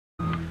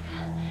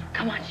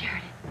Come on,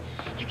 Sheridan.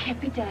 You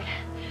can't be dead.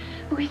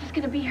 Luis is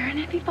gonna be here, and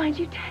if he finds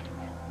you dead,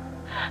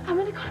 I'm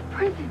gonna go to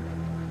prison.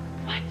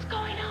 What's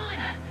going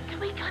on? Can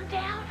we come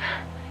down?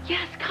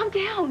 Yes, come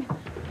down.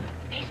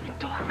 Basement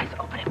door is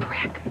open and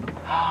crack.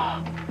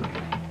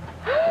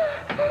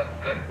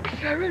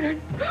 Sheridan,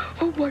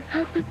 oh, what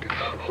happened?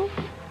 Oh,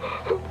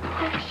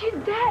 she's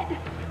dead.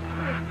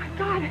 Oh, my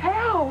God,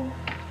 how?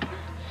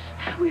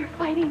 We were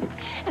fighting,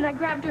 and I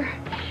grabbed her,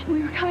 and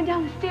we were coming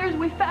down the stairs,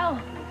 and we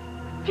fell.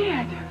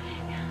 Dead?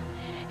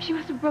 She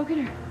must have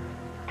broken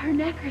her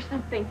neck or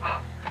something.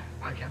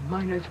 Well, you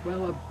might as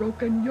well have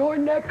broken your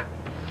neck.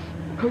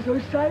 Because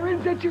those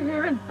sirens that you're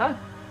hearing, huh?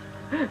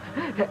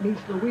 That means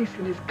Luis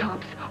and his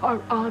cops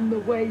are on the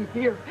way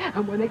here.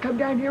 And when they come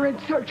down here and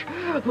search,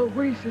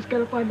 Luis is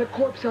going to find the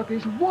corpse of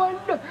his one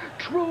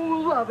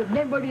true love. And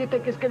then what do you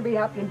think is going to be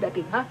happening,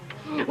 Becky, huh?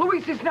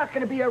 Luis is not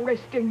going to be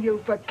arresting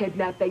you for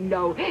kidnapping,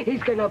 no.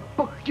 He's going to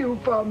book you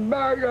for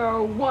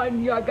murder.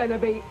 One, you're going to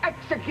be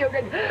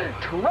executed,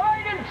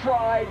 tried and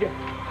tried.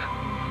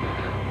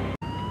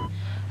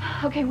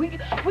 Okay, we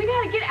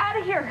gotta get out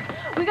of here.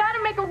 We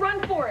gotta make a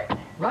run for it.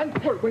 Run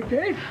for it with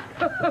this?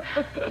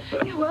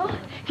 Yeah, well,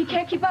 if you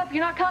can't keep up,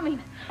 you're not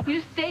coming. You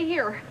just stay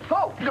here.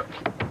 Oh, no.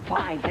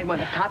 Fine. Then when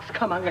the cops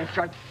come, I'm going to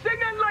start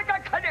singing like a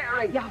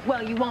canary. Yeah,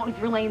 well, you won't if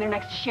you're laying there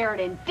next to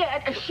Sheridan,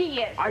 dead as she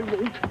is. I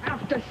won't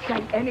have to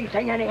say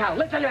anything anyhow.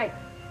 Listen to me.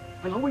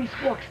 When Luis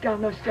walks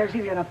down those stairs,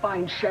 he's going to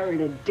find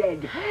Sheridan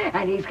dead.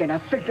 And he's going to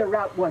figure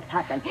out what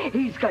happened.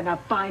 He's going to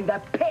find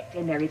the pit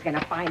in there. He's going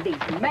to find these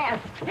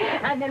masks.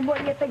 And then what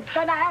do you think's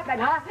going to happen,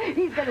 huh?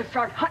 He's going to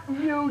start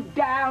hunting you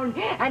down.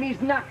 And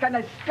he's not going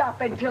to stop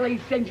until he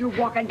sends you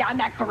walking down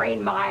that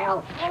Green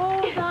Mile.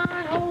 Hold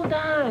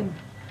on.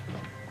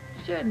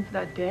 Sheridan's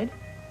not dead.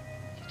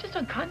 She's just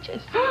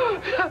unconscious.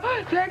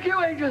 Thank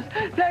you, angels.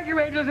 Thank you,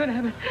 angels in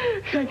heaven.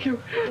 Thank you.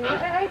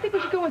 I think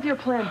we should go with your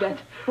plan, Beth.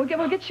 We'll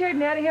get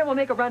Sheridan out of here. We'll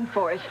make a run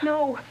for it.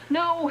 No,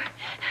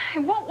 it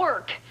won't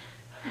work.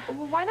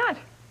 Well, why not?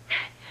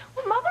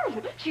 Well,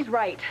 Mother, she's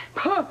right.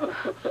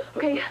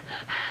 Okay,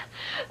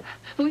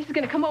 Luis is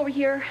gonna come over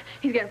here.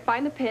 He's gonna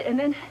find the pit, and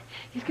then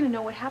he's gonna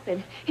know what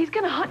happened. He's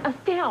gonna hunt us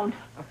down.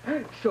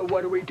 So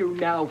what do we do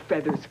now,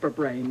 feathers for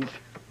brains?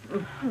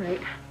 All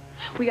right,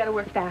 we gotta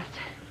work fast.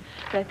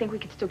 But I think we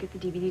could still get the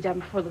DVD done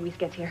before Luis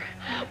gets here.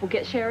 We'll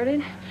get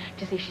Sheridan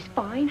to say she's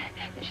fine,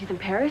 that she's in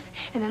Paris,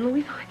 and then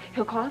Luis,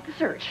 he'll call out the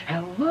search.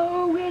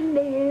 Hello in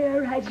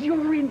there. Has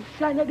your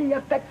insanity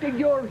affected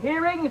your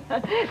hearing?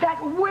 That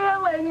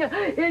wailing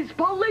is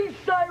police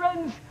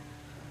sirens.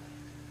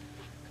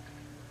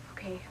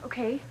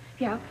 Okay,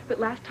 yeah, but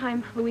last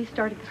time Luis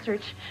started the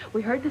search,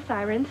 we heard the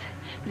sirens,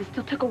 but it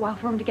still took a while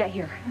for him to get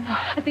here.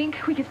 I think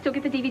we can still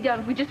get the DVD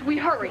done if we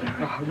hurry.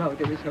 Oh, no,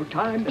 there is no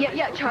time.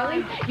 Yeah,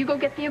 Charlie, you go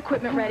get the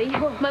equipment ready.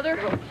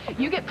 Mother,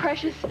 you get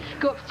Precious,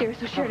 go upstairs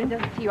so Sheridan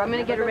doesn't see you. I'm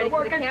gonna get her ready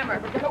for the camera.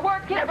 It's gonna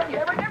work. Get up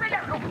here.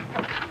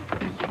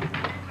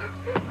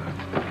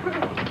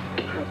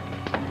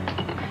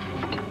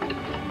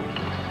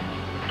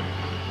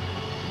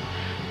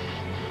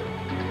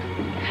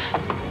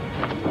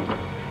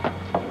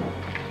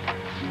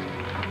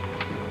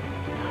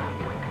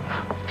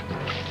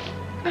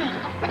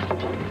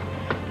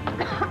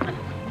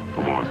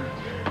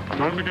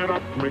 Time to get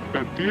up and make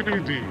that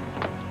DVD.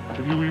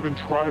 If you even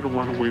try to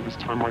run away this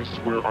time, I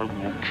swear I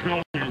will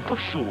kill you for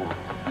sure.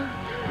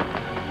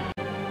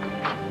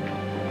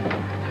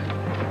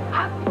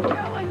 I'm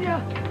telling you,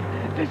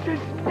 this is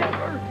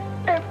never,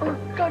 ever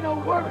gonna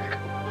work.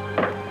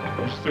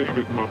 You save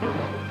it, Mother.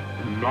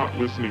 I'm not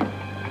listening.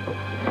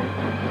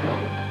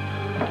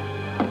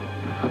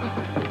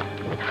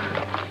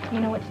 You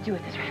know what to do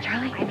with this, right,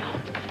 Charlie? I know.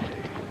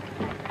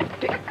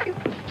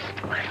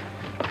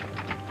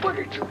 What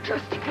did you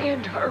just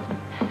hand her?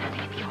 None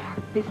of your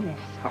business.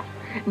 Oh,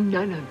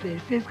 none of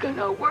this is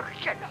gonna work,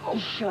 you know.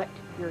 Shut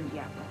your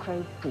yap,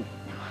 okay?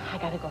 I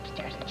gotta go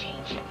upstairs and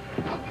change.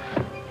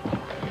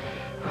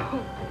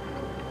 Oh.